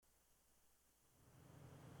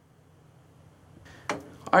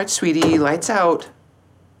All right, sweetie, lights out.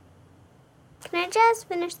 Can I just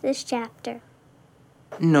finish this chapter?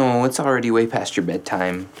 No, it's already way past your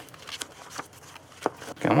bedtime.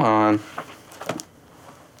 Come on.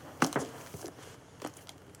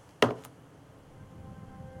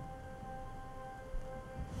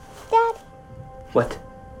 Daddy, What?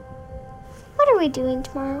 what are we doing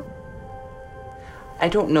tomorrow? I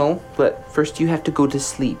don't know, but first you have to go to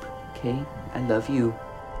sleep, okay? I love you.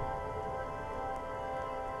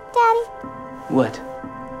 Daddy, What?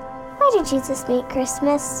 why did Jesus make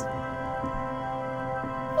Christmas?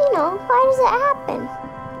 You know, why does it happen?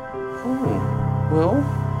 Oh, well,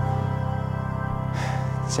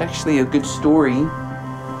 it's actually a good story.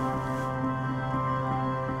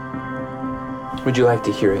 Would you like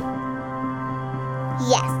to hear it?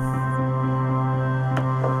 Yes.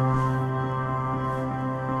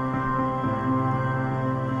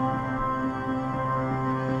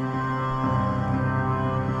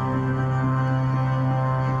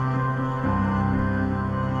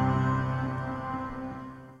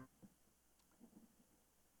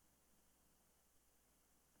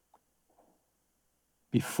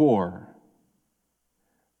 Before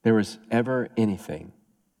there was ever anything,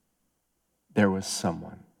 there was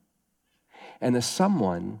someone. And the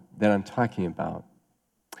someone that I'm talking about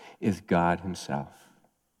is God himself.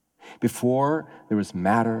 Before there was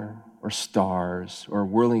matter or stars or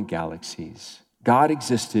whirling galaxies, God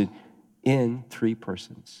existed in three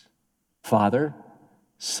persons: Father,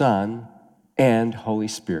 Son, and Holy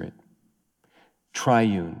Spirit.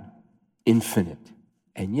 Triune, infinite,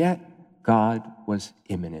 and yet God was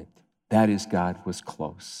immanent. That is, God was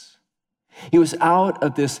close. He was out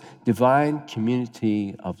of this divine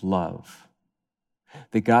community of love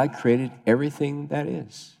that God created everything that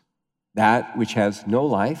is, that which has no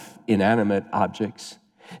life, inanimate objects,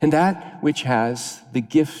 and that which has the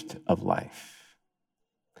gift of life.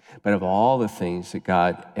 But of all the things that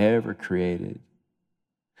God ever created,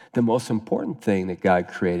 the most important thing that God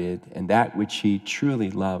created and that which he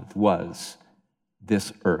truly loved was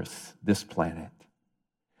this earth, this planet.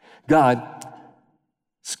 God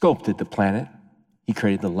sculpted the planet. He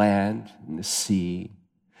created the land and the sea.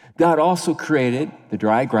 God also created the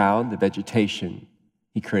dry ground, the vegetation.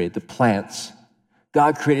 He created the plants.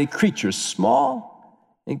 God created creatures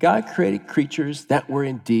small, and God created creatures that were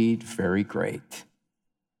indeed very great.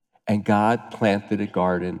 And God planted a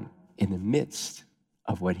garden in the midst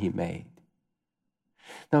of what he made.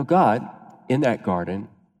 Now God, in that garden,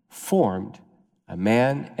 formed a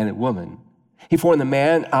man and a woman. He formed the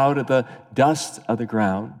man out of the dust of the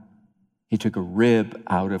ground. He took a rib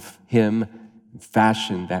out of him and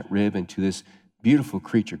fashioned that rib into this beautiful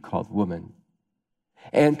creature called woman.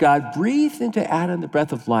 And God breathed into Adam the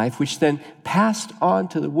breath of life, which then passed on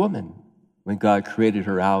to the woman when God created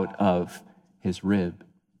her out of his rib.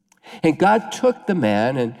 And God took the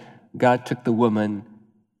man and God took the woman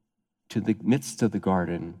to the midst of the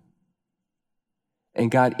garden,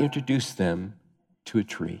 and God introduced them to a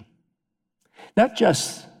tree. Not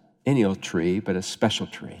just any old tree, but a special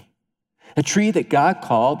tree. A tree that God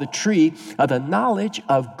called the tree of the knowledge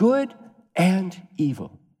of good and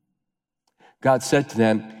evil. God said to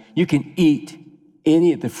them, you can eat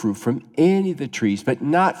any of the fruit from any of the trees, but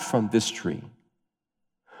not from this tree.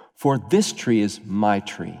 For this tree is my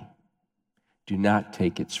tree. Do not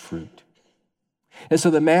take its fruit. And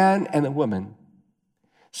so the man and the woman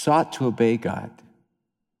sought to obey God,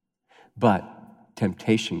 but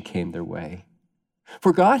temptation came their way.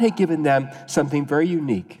 For God had given them something very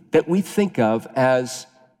unique that we think of as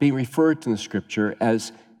being referred to in the scripture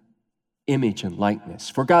as image and likeness.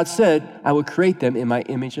 For God said, I will create them in my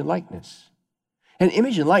image and likeness. And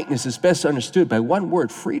image and likeness is best understood by one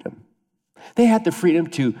word: freedom. They had the freedom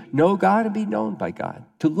to know God and be known by God,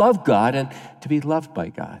 to love God and to be loved by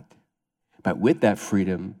God. But with that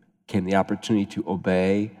freedom came the opportunity to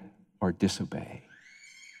obey or disobey.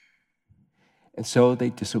 And so they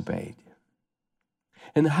disobeyed.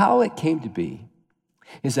 And how it came to be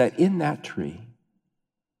is that in that tree,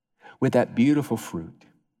 with that beautiful fruit,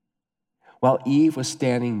 while Eve was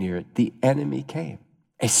standing near it, the enemy came.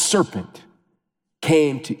 A serpent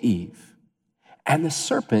came to Eve. And the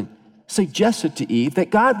serpent suggested to Eve that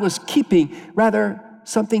God was keeping rather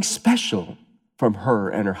something special from her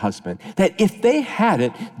and her husband, that if they had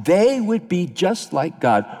it, they would be just like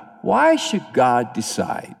God. Why should God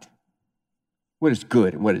decide what is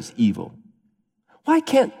good and what is evil? Why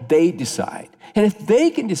can't they decide? And if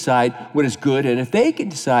they can decide what is good and if they can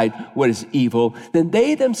decide what is evil, then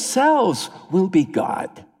they themselves will be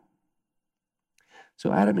God.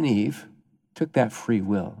 So Adam and Eve took that free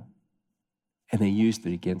will and they used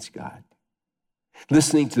it against God.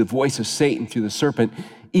 Listening to the voice of Satan through the serpent,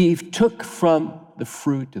 Eve took from the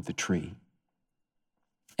fruit of the tree,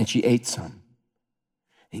 and she ate some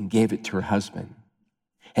and gave it to her husband,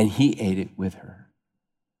 and he ate it with her.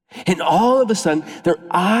 And all of a sudden, their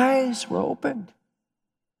eyes were opened,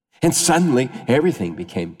 and suddenly everything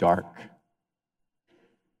became dark.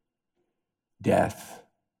 Death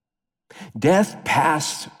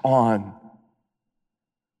passed on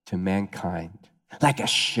to mankind like a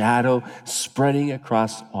shadow spreading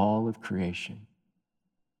across all of creation.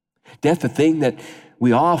 Death, the thing that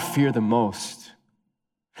we all fear the most,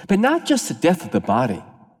 but not just the death of the body,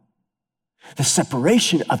 the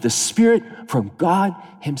separation of the spirit from God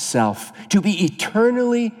himself, to be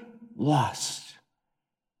eternally lost.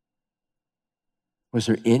 Was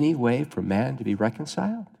there any way for man to be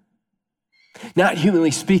reconciled? Not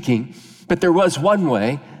humanly speaking, but there was one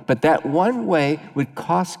way, but that one way would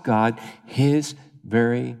cost God his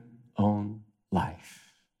very own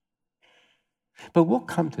life. But we'll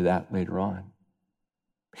come to that later on.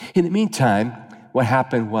 In the meantime, what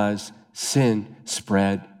happened was sin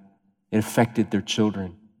spread. It affected their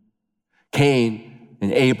children. Cain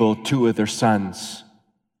and Abel, two of their sons,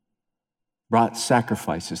 brought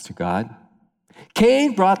sacrifices to God.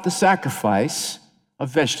 Cain brought the sacrifice of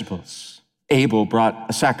vegetables. Abel brought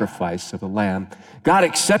a sacrifice of a lamb. God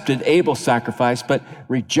accepted Abel's sacrifice, but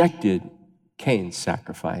rejected Cain's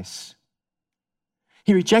sacrifice.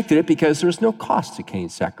 He rejected it because there was no cost to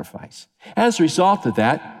Cain's sacrifice. As a result of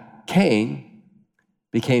that, Cain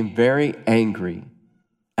became very angry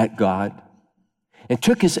at God and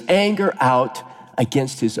took his anger out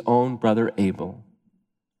against his own brother Abel.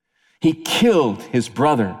 He killed his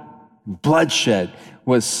brother. Bloodshed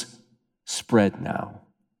was spread now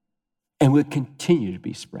and would continue to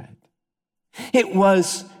be spread. It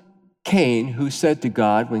was Cain who said to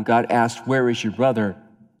God, when God asked, "Where is your brother?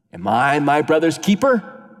 Am I my brother's keeper?"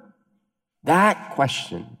 That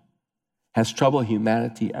question has troubled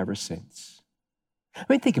humanity ever since. I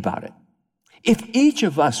mean, think about it. If each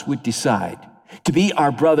of us would decide to be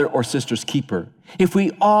our brother or sister's keeper, if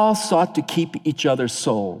we all sought to keep each other's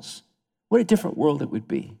souls, what a different world it would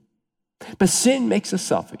be. But sin makes us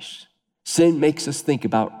selfish. Sin makes us think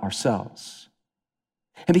about ourselves.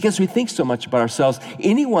 And because we think so much about ourselves,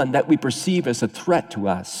 anyone that we perceive as a threat to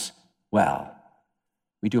us, well,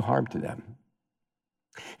 we do harm to them.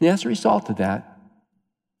 And as a result of that,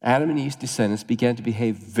 Adam and Eve's descendants began to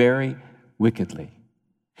behave very wickedly.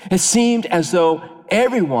 It seemed as though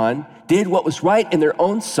everyone did what was right in their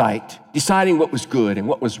own sight, deciding what was good and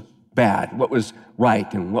what was bad, what was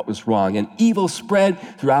right and what was wrong. And evil spread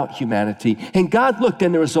throughout humanity. And God looked,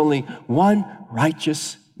 and there was only one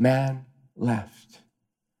righteous man left,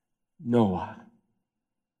 Noah.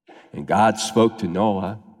 And God spoke to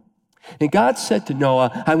Noah. And God said to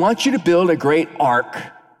Noah, "I want you to build a great ark,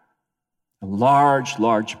 a large,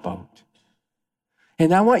 large boat.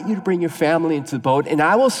 And I want you to bring your family into the boat, and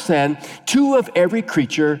I will send 2 of every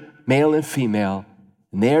creature, male and female,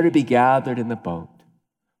 and they are to be gathered in the boat.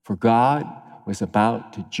 For God was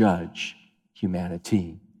about to judge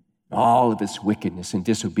humanity, all of its wickedness and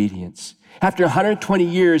disobedience. After 120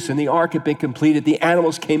 years and the ark had been completed, the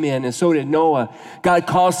animals came in, and so did Noah. God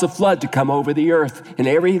caused the flood to come over the earth, and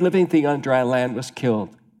every living thing on dry land was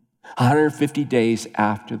killed. 150 days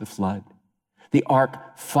after the flood, the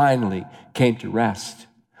ark finally came to rest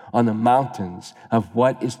on the mountains of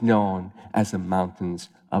what is known as the mountains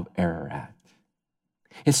of Ararat.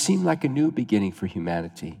 It seemed like a new beginning for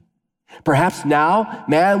humanity. Perhaps now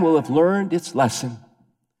man will have learned its lesson.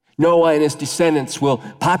 Noah and his descendants will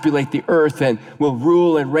populate the earth and will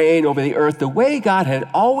rule and reign over the earth the way God had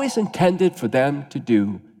always intended for them to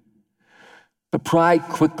do. But pride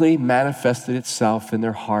quickly manifested itself in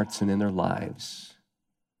their hearts and in their lives.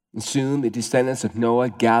 And soon the descendants of Noah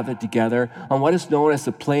gathered together on what is known as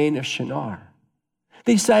the plain of Shinar.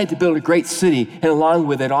 They decided to build a great city, and along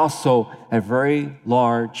with it also a very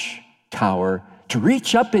large tower to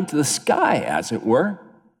reach up into the sky, as it were.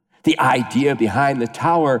 The idea behind the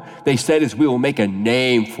tower, they said, is we will make a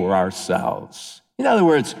name for ourselves. In other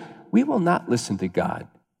words, we will not listen to God.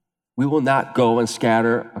 We will not go and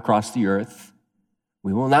scatter across the earth.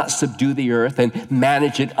 We will not subdue the earth and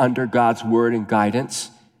manage it under God's word and guidance.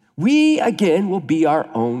 We, again, will be our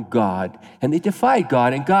own God. And they defied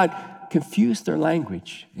God, and God confused their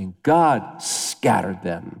language, and God scattered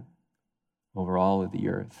them over all of the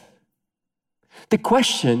earth. The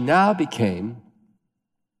question now became,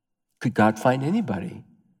 could God find anybody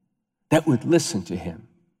that would listen to him,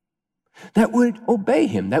 that would obey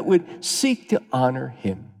him, that would seek to honor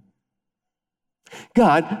him?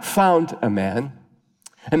 God found a man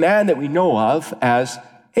that we know of as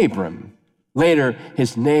Abram. Later,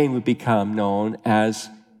 his name would become known as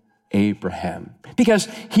Abraham, because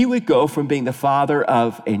he would go from being the father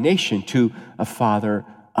of a nation to a father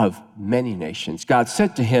of many nations. God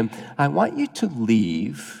said to him, I want you to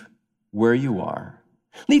leave where you are.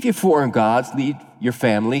 Leave your foreign gods, leave your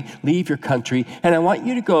family, leave your country, and I want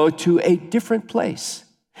you to go to a different place,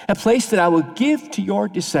 a place that I will give to your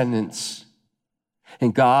descendants.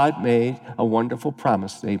 And God made a wonderful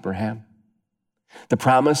promise to Abraham. The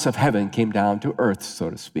promise of heaven came down to earth, so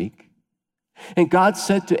to speak. And God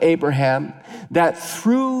said to Abraham that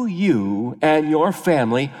through you and your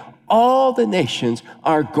family, all the nations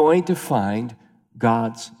are going to find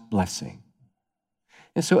God's blessing.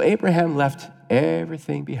 And so Abraham left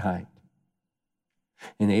everything behind.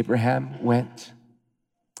 And Abraham went.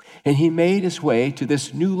 And he made his way to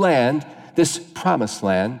this new land, this promised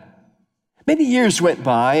land. Many years went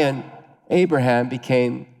by, and Abraham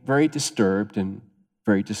became very disturbed and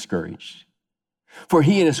very discouraged. For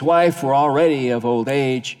he and his wife were already of old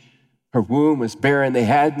age. Her womb was barren. They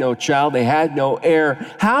had no child. They had no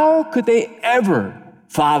heir. How could they ever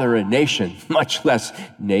father a nation, much less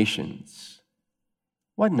nations?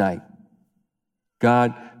 One night,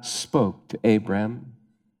 God spoke to Abram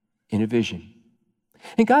in a vision.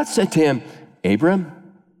 And God said to him, Abram,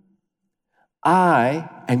 I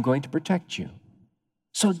am going to protect you,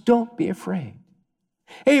 so don't be afraid.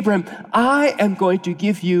 Abram, I am going to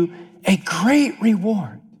give you a great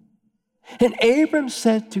reward. And Abram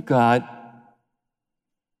said to God,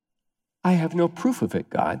 I have no proof of it,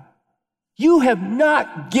 God. You have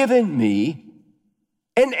not given me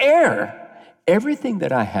an heir. Everything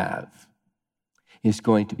that I have is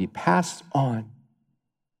going to be passed on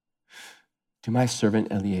to my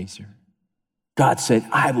servant Eliezer. God said,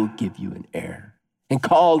 I will give you an heir, and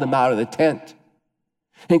called him out of the tent.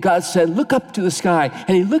 And God said, look up to the sky.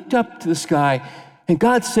 And he looked up to the sky, and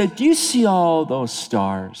God said, do you see all those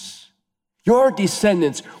stars? Your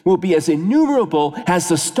descendants will be as innumerable as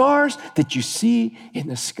the stars that you see in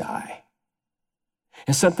the sky.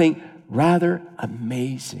 And something rather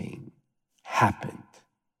amazing happened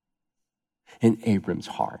in Abram's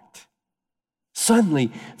heart.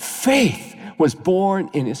 Suddenly, faith was born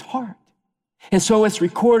in his heart. And so it's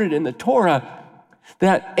recorded in the Torah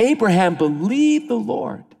that Abraham believed the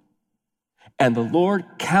Lord, and the Lord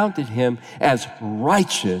counted him as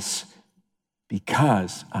righteous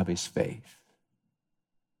because of his faith.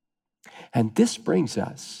 And this brings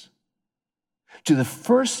us to the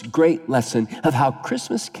first great lesson of how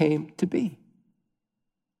Christmas came to be.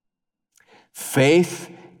 Faith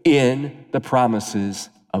in the promises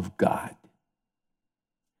of God.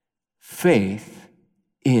 Faith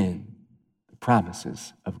in the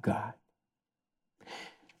promises of God.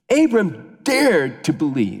 Abram dared to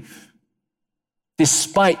believe,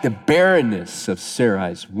 despite the barrenness of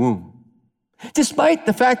Sarai's womb, despite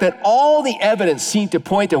the fact that all the evidence seemed to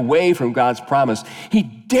point away from God's promise. He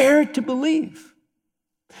dared to believe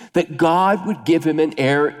that God would give him an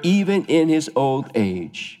heir even in his old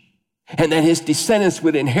age, and that his descendants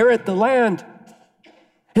would inherit the land,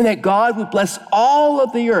 and that God would bless all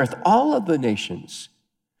of the earth, all of the nations,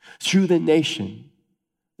 through the nation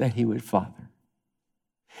that he would father.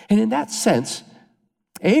 And in that sense,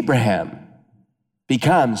 Abraham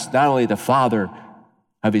becomes not only the father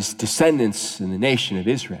of his descendants in the nation of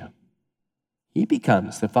Israel, he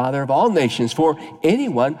becomes the father of all nations for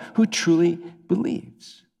anyone who truly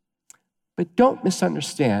believes. But don't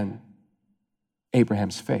misunderstand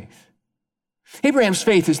Abraham's faith. Abraham's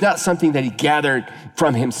faith is not something that he gathered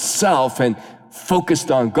from himself and focused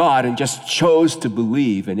on God and just chose to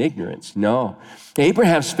believe in ignorance. No.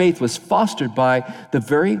 Abraham's faith was fostered by the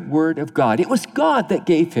very word of God. It was God that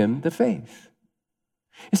gave him the faith.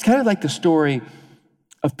 It's kind of like the story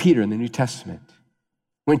of Peter in the New Testament.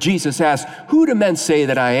 When Jesus asked, who do men say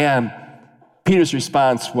that I am? Peter's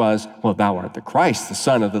response was, well, thou art the Christ, the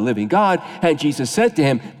Son of the living God. And Jesus said to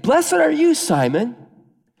him, blessed are you, Simon,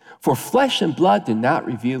 for flesh and blood did not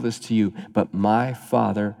reveal this to you, but my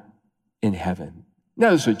Father in heaven.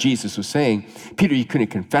 Notice what Jesus was saying. Peter, you couldn't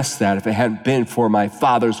confess that if it hadn't been for my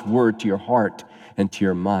Father's word to your heart and to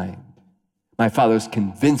your mind. My Father's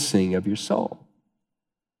convincing of your soul.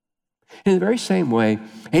 In the very same way,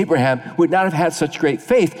 Abraham would not have had such great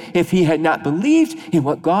faith if he had not believed in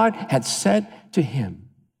what God had said to him.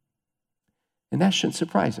 And that shouldn't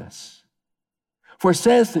surprise us. For it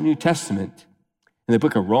says in the New Testament, in the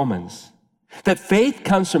book of Romans, that faith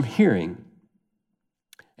comes from hearing,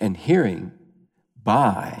 and hearing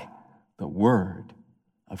by the word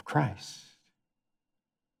of Christ.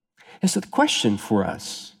 And so the question for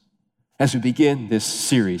us as we begin this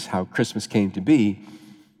series, How Christmas Came to Be,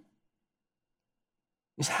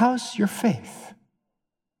 is, how's your faith?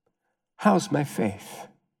 How's my faith?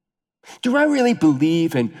 Do I really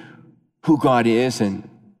believe in who God is and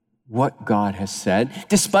what God has said,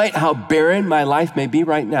 despite how barren my life may be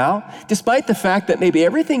right now, despite the fact that maybe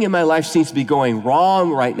everything in my life seems to be going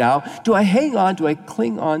wrong right now? Do I hang on, do I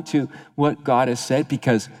cling on to what God has said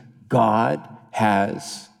because God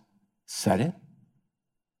has said it?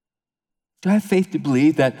 Do I have faith to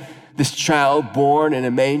believe that this child born in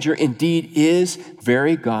a manger indeed is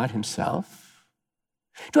very God himself?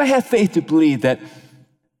 Do I have faith to believe that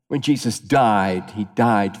when Jesus died, he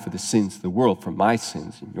died for the sins of the world, for my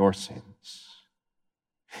sins and your sins?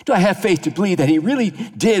 Do I have faith to believe that he really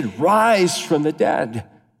did rise from the dead?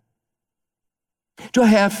 Do I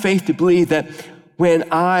have faith to believe that when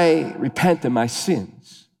I repent of my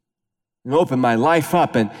sins and open my life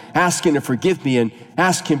up and ask him to forgive me and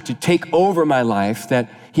ask him to take over my life,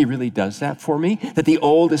 that he really does that for me? That the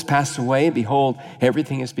old has passed away and behold,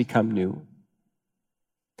 everything has become new?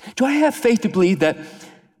 Do I have faith to believe that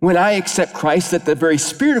when I accept Christ, that the very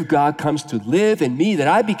Spirit of God comes to live in me, that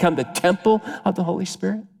I become the temple of the Holy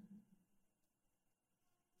Spirit?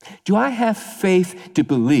 Do I have faith to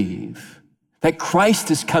believe that Christ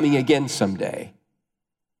is coming again someday?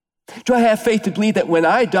 Do I have faith to believe that when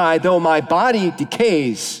I die, though my body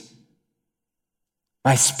decays,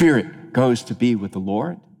 my spirit goes to be with the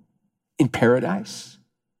Lord in paradise?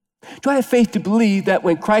 Do I have faith to believe that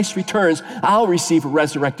when Christ returns, I'll receive a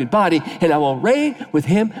resurrected body and I will reign with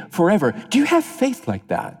him forever? Do you have faith like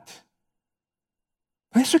that?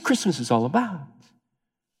 That's what Christmas is all about.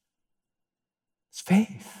 It's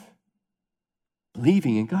faith,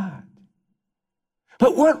 believing in God.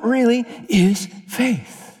 But what really is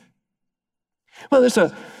faith? Well, there's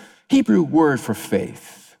a Hebrew word for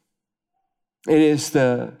faith. It is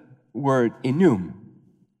the word enum.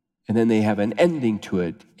 And then they have an ending to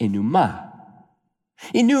it, enuma.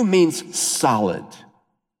 Enum means solid.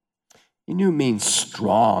 Enum means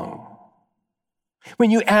strong.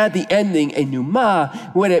 When you add the ending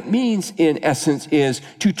enuma, what it means in essence is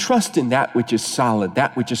to trust in that which is solid,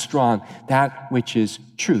 that which is strong, that which is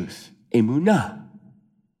truth. Emunah.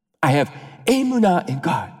 I have emunah in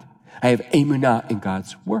God. I have emunah in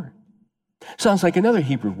God's word. Sounds like another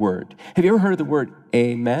Hebrew word. Have you ever heard of the word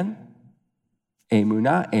amen?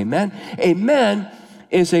 Emunah, amen. Amen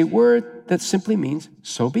is a word that simply means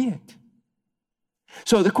so be it.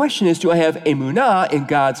 So the question is, do I have emunah in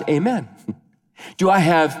God's amen? Do I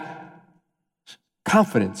have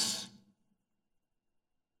confidence,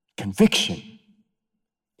 conviction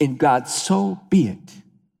in God's so be it?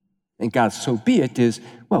 And God's so be it is,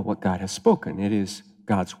 well, what God has spoken. It is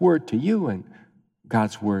God's word to you and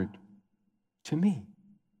God's word to me.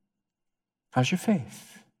 How's your faith?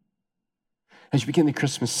 As you begin the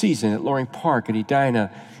Christmas season at Loring Park, at Edina,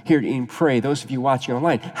 here at Eat and Pray, those of you watching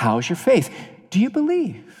online, how's your faith? Do you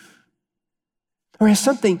believe? Or has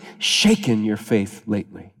something shaken your faith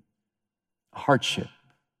lately? A hardship,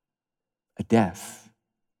 a death,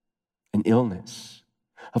 an illness,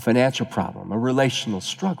 a financial problem, a relational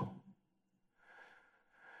struggle.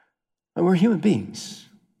 And we're human beings.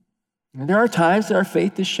 And there are times that our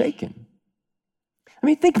faith is shaken. I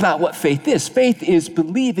mean, think about what faith is. Faith is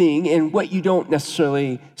believing in what you don't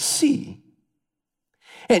necessarily see.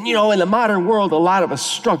 And you know, in the modern world, a lot of us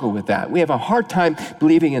struggle with that. We have a hard time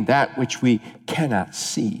believing in that which we cannot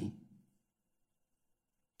see.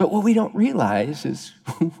 But what we don't realize is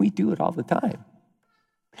we do it all the time.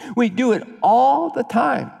 We do it all the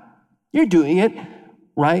time. You're doing it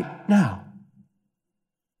right now.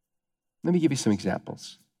 Let me give you some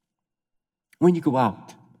examples. When you go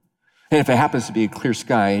out, and if it happens to be a clear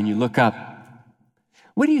sky and you look up,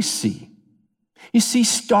 what do you see? You see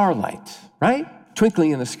starlight, right?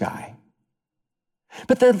 Twinkling in the sky.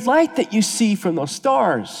 But the light that you see from those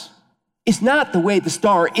stars is not the way the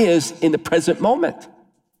star is in the present moment.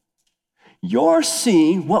 You're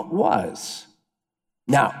seeing what was,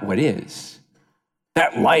 not what is.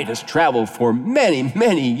 That light has traveled for many,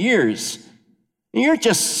 many years. And you're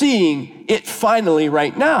just seeing it finally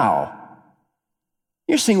right now.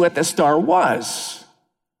 You're seeing what the star was,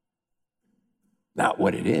 not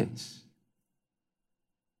what it is.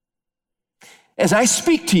 As I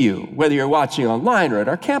speak to you, whether you're watching online or at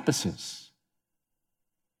our campuses,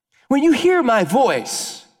 when you hear my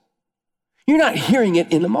voice, you're not hearing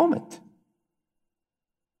it in the moment.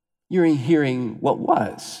 You're hearing what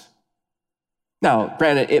was. Now,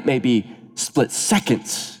 granted, it may be split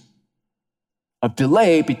seconds of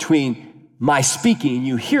delay between my speaking and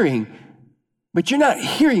you hearing, but you're not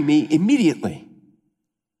hearing me immediately.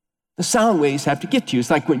 The sound waves have to get to you. It's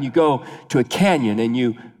like when you go to a canyon and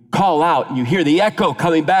you call out and you hear the echo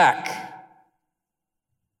coming back.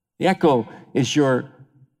 The echo is your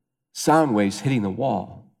sound waves hitting the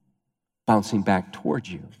wall, bouncing back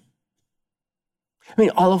towards you. I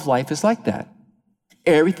mean, all of life is like that.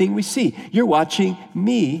 Everything we see. You're watching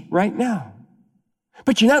me right now.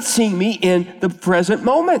 But you're not seeing me in the present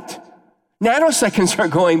moment. Nanoseconds are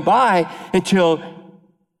going by until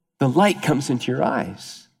the light comes into your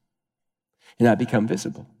eyes and I become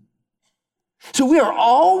visible. So we are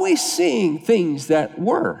always seeing things that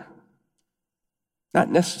were, not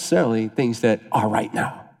necessarily things that are right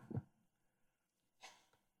now.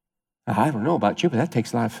 I don't know about you, but that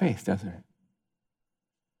takes a lot of faith, doesn't it?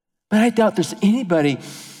 But I doubt there's anybody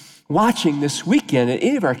watching this weekend at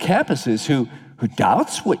any of our campuses who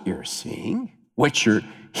doubts what you're seeing, what you're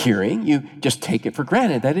hearing. You just take it for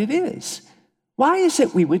granted that it is. Why is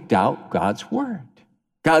it we would doubt God's word?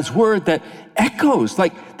 God's word that echoes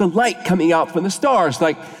like the light coming out from the stars,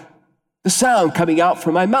 like the sound coming out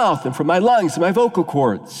from my mouth and from my lungs and my vocal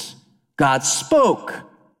cords. God spoke.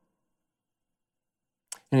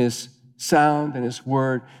 And his sound and his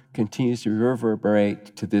word continues to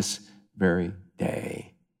reverberate to this very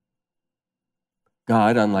day.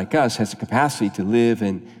 God, unlike us, has the capacity to live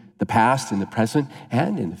in the past, in the present,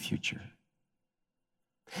 and in the future.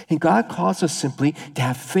 And God calls us simply to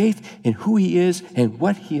have faith in who he is and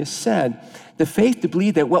what he has said. The faith to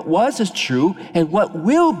believe that what was is true and what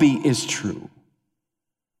will be is true.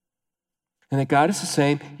 And that God is the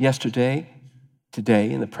same yesterday,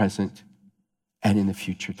 today, in the present, and in the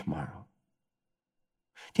future tomorrow.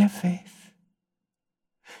 Do you have faith?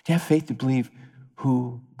 Do you have faith to believe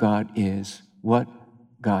who God is, what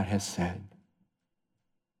God has said?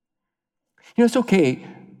 You know, it's okay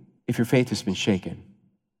if your faith has been shaken.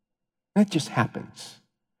 That just happens.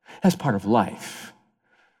 That's part of life.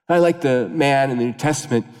 I like the man in the New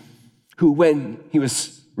Testament who, when he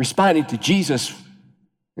was responding to Jesus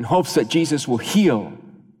in hopes that Jesus will heal,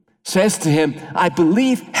 says to him, I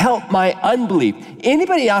believe, help my unbelief.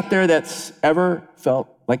 Anybody out there that's ever felt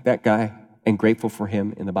like that guy and grateful for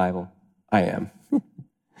him in the Bible? I am.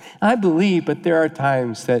 I believe, but there are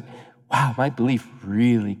times that, wow, my belief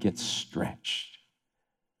really gets stretched.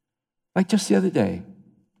 Like just the other day,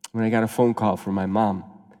 when I got a phone call from my mom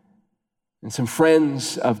and some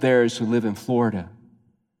friends of theirs who live in Florida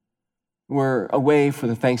were away for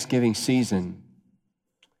the Thanksgiving season.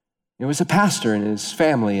 It was a pastor and his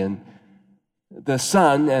family, and the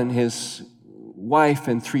son and his wife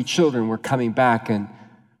and 3 children were coming back, and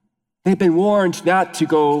they'd been warned not to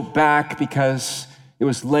go back because it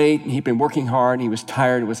was late and he'd been working hard and he was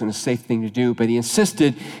tired. It wasn't a safe thing to do, but he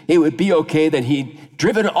insisted it would be okay, that he'd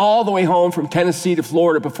driven all the way home from Tennessee to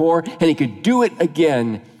Florida before and he could do it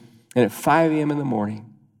again. And at 5 a.m. in the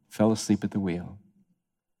morning, fell asleep at the wheel.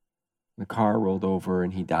 The car rolled over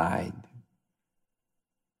and he died,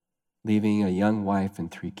 leaving a young wife and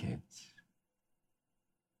 3 kids.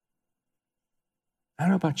 I don't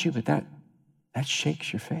know about you, but that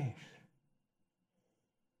shakes your faith,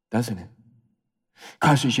 doesn't it?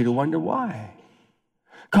 Causes you to wonder why.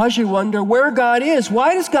 Causes you to wonder where God is.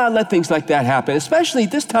 Why does God let things like that happen, especially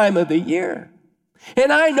this time of the year?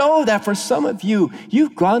 And I know that for some of you,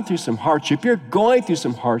 you've gone through some hardship. You're going through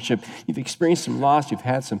some hardship. You've experienced some loss. You've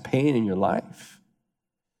had some pain in your life.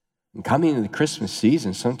 And coming into the Christmas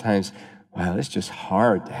season, sometimes, wow, it's just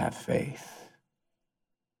hard to have faith.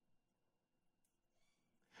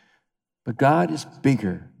 But God is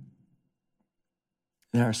bigger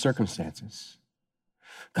than our circumstances.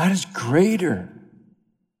 God is greater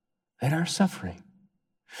than our suffering.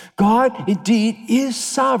 God indeed is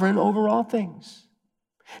sovereign over all things.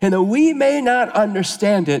 And though we may not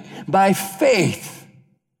understand it, by faith,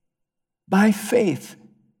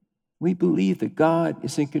 we believe that God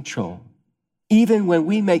is in control. Even when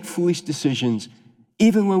we make foolish decisions,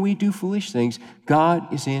 even when we do foolish things,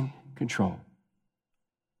 God is in control.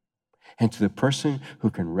 And to the person who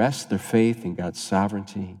can rest their faith in God's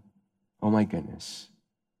sovereignty, oh my goodness,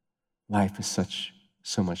 life is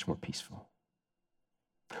so much more peaceful.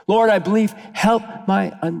 Lord, I believe, help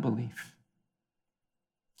my unbelief.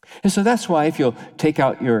 And so that's why if you'll take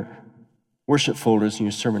out your worship folders and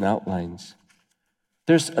your sermon outlines,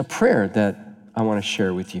 there's a prayer that I want to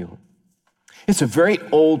share with you. It's a very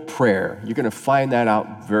old prayer. You're going to find that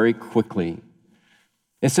out very quickly.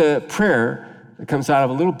 It's a prayer that comes out of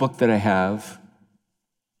a little book that I have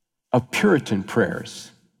of Puritan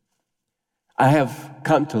prayers. I have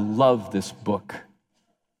come to love this book.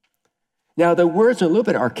 Now, the words are a little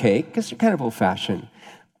bit archaic because they're kind of old-fashioned,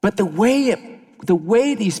 but the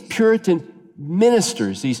way these Puritan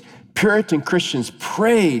ministers, these Puritan Christians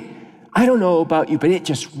prayed, I don't know about you, but it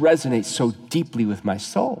just resonates so deeply with my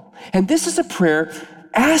soul. And this is a prayer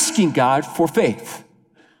asking God for faith.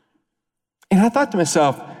 And I thought to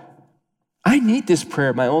myself, I need this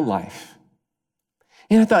prayer in my own life.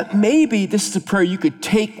 And I thought maybe this is a prayer you could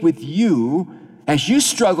take with you as you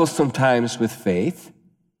struggle sometimes with faith.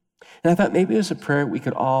 And I thought maybe it was a prayer we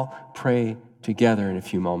could all pray together in a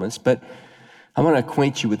few moments. But I want to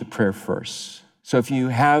acquaint you with the prayer first. So if you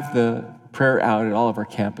have the prayer out at all of our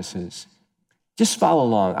campuses, just follow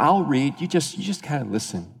along. I'll read. You just kind of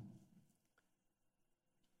listen.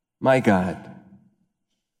 My God,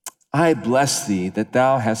 I bless thee that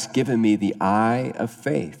thou hast given me the eye of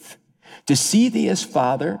faith, to see thee as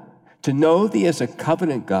Father, to know thee as a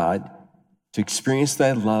covenant God, to experience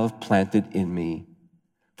thy love planted in me.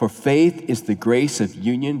 For faith is the grace of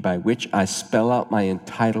union by which I spell out my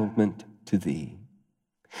entitlement to thee.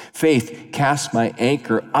 Faith casts my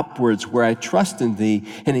anchor upwards where I trust in thee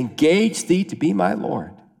and engage thee to be my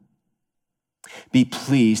Lord. Be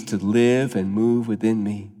pleased to live and move within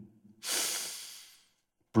me,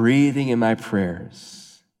 breathing in my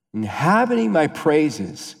prayers, inhabiting my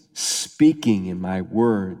praises, speaking in my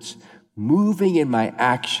words, moving in my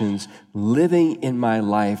actions, living in my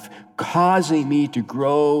life, causing me to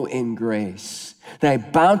grow in grace. Thy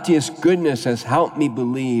bounteous goodness has helped me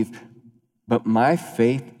believe, but my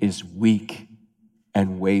faith is weak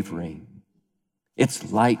and wavering. Its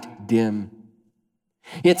light dim.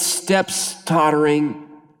 Its steps tottering.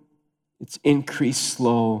 Its increase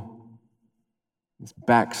slow. Its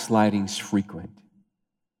backslidings frequent.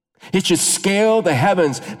 It should scale the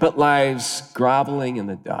heavens, but lies groveling in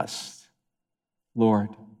the dust. Lord,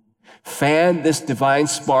 fan this divine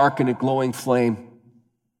spark in a glowing flame.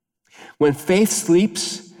 When faith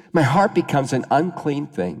sleeps, my heart becomes an unclean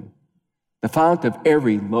thing, the fount of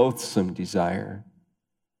every loathsome desire,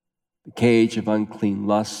 the cage of unclean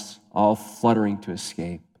lusts, all fluttering to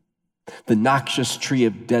escape, the noxious tree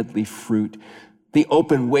of deadly fruit, the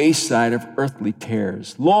open wayside of earthly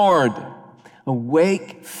tares. Lord,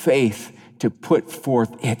 awake faith to put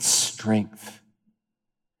forth its strength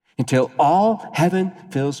until all heaven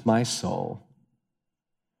fills my soul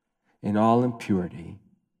and all impurity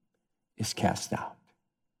is cast out.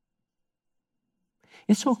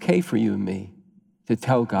 It's okay for you and me to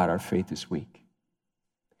tell God our faith is weak.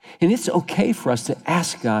 And it's okay for us to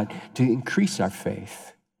ask God to increase our faith.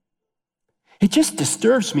 It just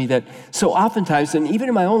disturbs me that so oftentimes, and even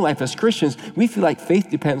in my own life as Christians, we feel like faith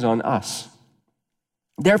depends on us.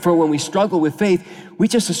 Therefore, when we struggle with faith, we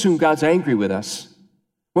just assume God's angry with us.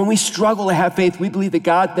 When we struggle to have faith, we believe that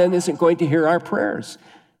God then isn't going to hear our prayers.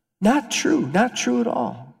 Not true at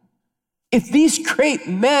all. If these great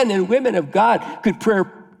men and women of God could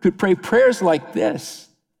pray prayers like this,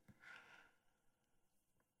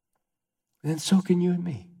 then so can you and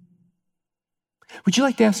me. Would you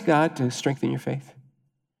like to ask God to strengthen your faith?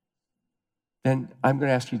 Then I'm going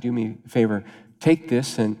to ask you to do me a favor. Take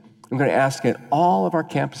this, and I'm going to ask at all of our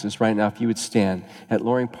campuses right now if you would stand at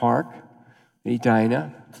Loring Park,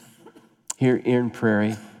 Edina, here in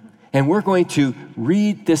Prairie. And we're going to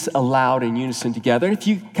read this aloud in unison together. And if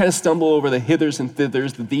you kind of stumble over the hithers and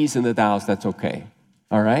thithers, the these and the thous, that's okay.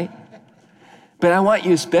 All right? But I want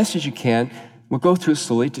you, as best as you can, we'll go through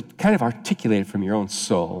slowly to kind of articulate it from your own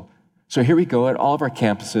soul. So here we go at all of our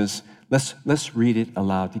campuses. Let's read it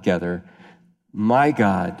aloud together. My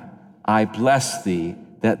God, I bless thee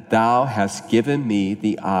that thou hast given me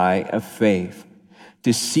the eye of faith,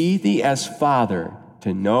 to see thee as Father,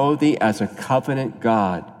 to know thee as a covenant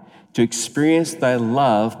God, to experience thy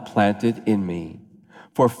love planted in me.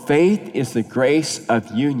 For faith is the grace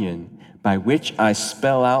of union by which I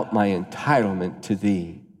spell out my entitlement to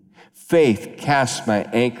thee. Faith casts my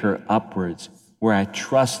anchor upwards where I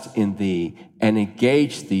trust in thee and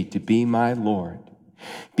engage thee to be my Lord.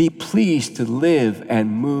 Be pleased to live and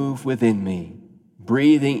move within me,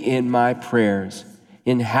 breathing in my prayers,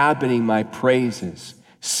 inhabiting my praises,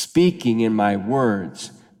 speaking in my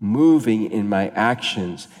words, moving in my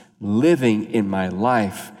actions, living in my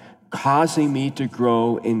life, causing me to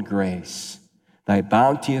grow in grace. Thy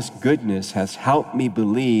bounteous goodness has helped me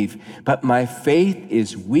believe, but my faith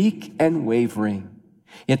is weak and wavering.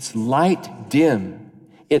 Its light dim,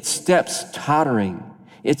 its steps tottering,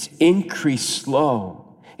 its increase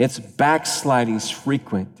slow, its backslidings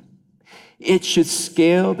frequent. It should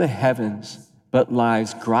scale the heavens, but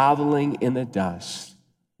lies groveling in the dust.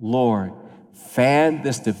 Lord, fan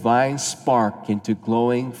this divine spark into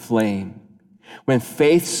glowing flame. When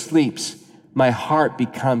faith sleeps, my heart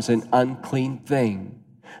becomes an unclean thing,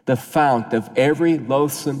 the fount of every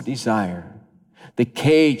loathsome desire, the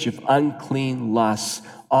cage of unclean lusts,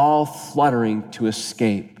 all fluttering to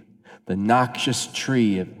escape, the noxious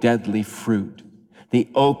tree of deadly fruit, the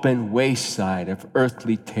open wayside of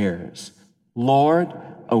earthly tares. Lord,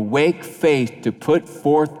 awake faith to put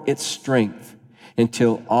forth its strength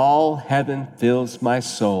until all heaven fills my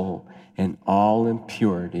soul and all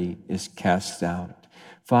impurity is cast out.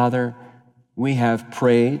 Father, we have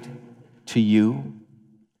prayed to you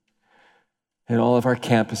at all of our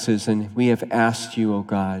campuses, and we have asked you, oh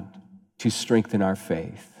God, to strengthen our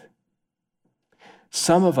faith.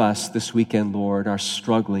 Some of us this weekend, Lord, are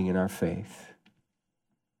struggling in our faith.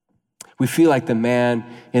 We feel like the man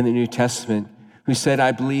in the New Testament who said,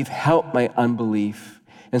 I believe, help my unbelief.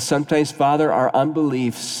 And sometimes, Father, our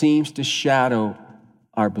unbelief seems to shadow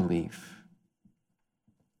our belief.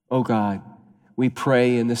 Oh God, we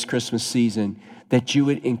pray in this Christmas season that you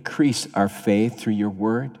would increase our faith through your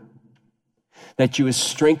word, that you would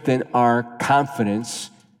strengthen our confidence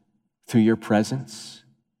through your presence,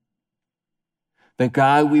 that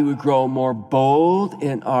God, we would grow more bold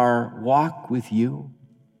in our walk with you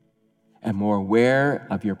and more aware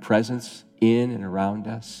of your presence in and around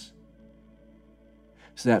us.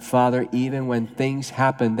 So that, Father, even when things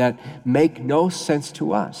happen that make no sense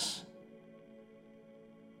to us,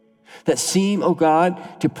 that seem, oh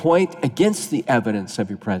God, to point against the evidence of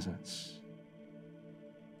your presence,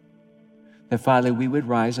 that, Father, we would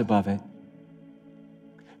rise above it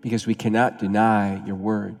because we cannot deny your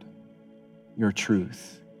word, your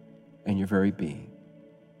truth, and your very being.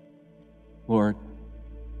 Lord,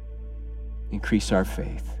 increase our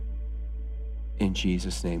faith. In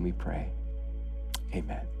Jesus' name we pray.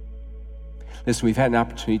 Amen. Listen, we've had an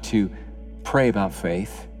opportunity to pray about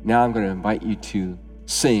faith. Now I'm going to invite you to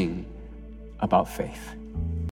sing about faith.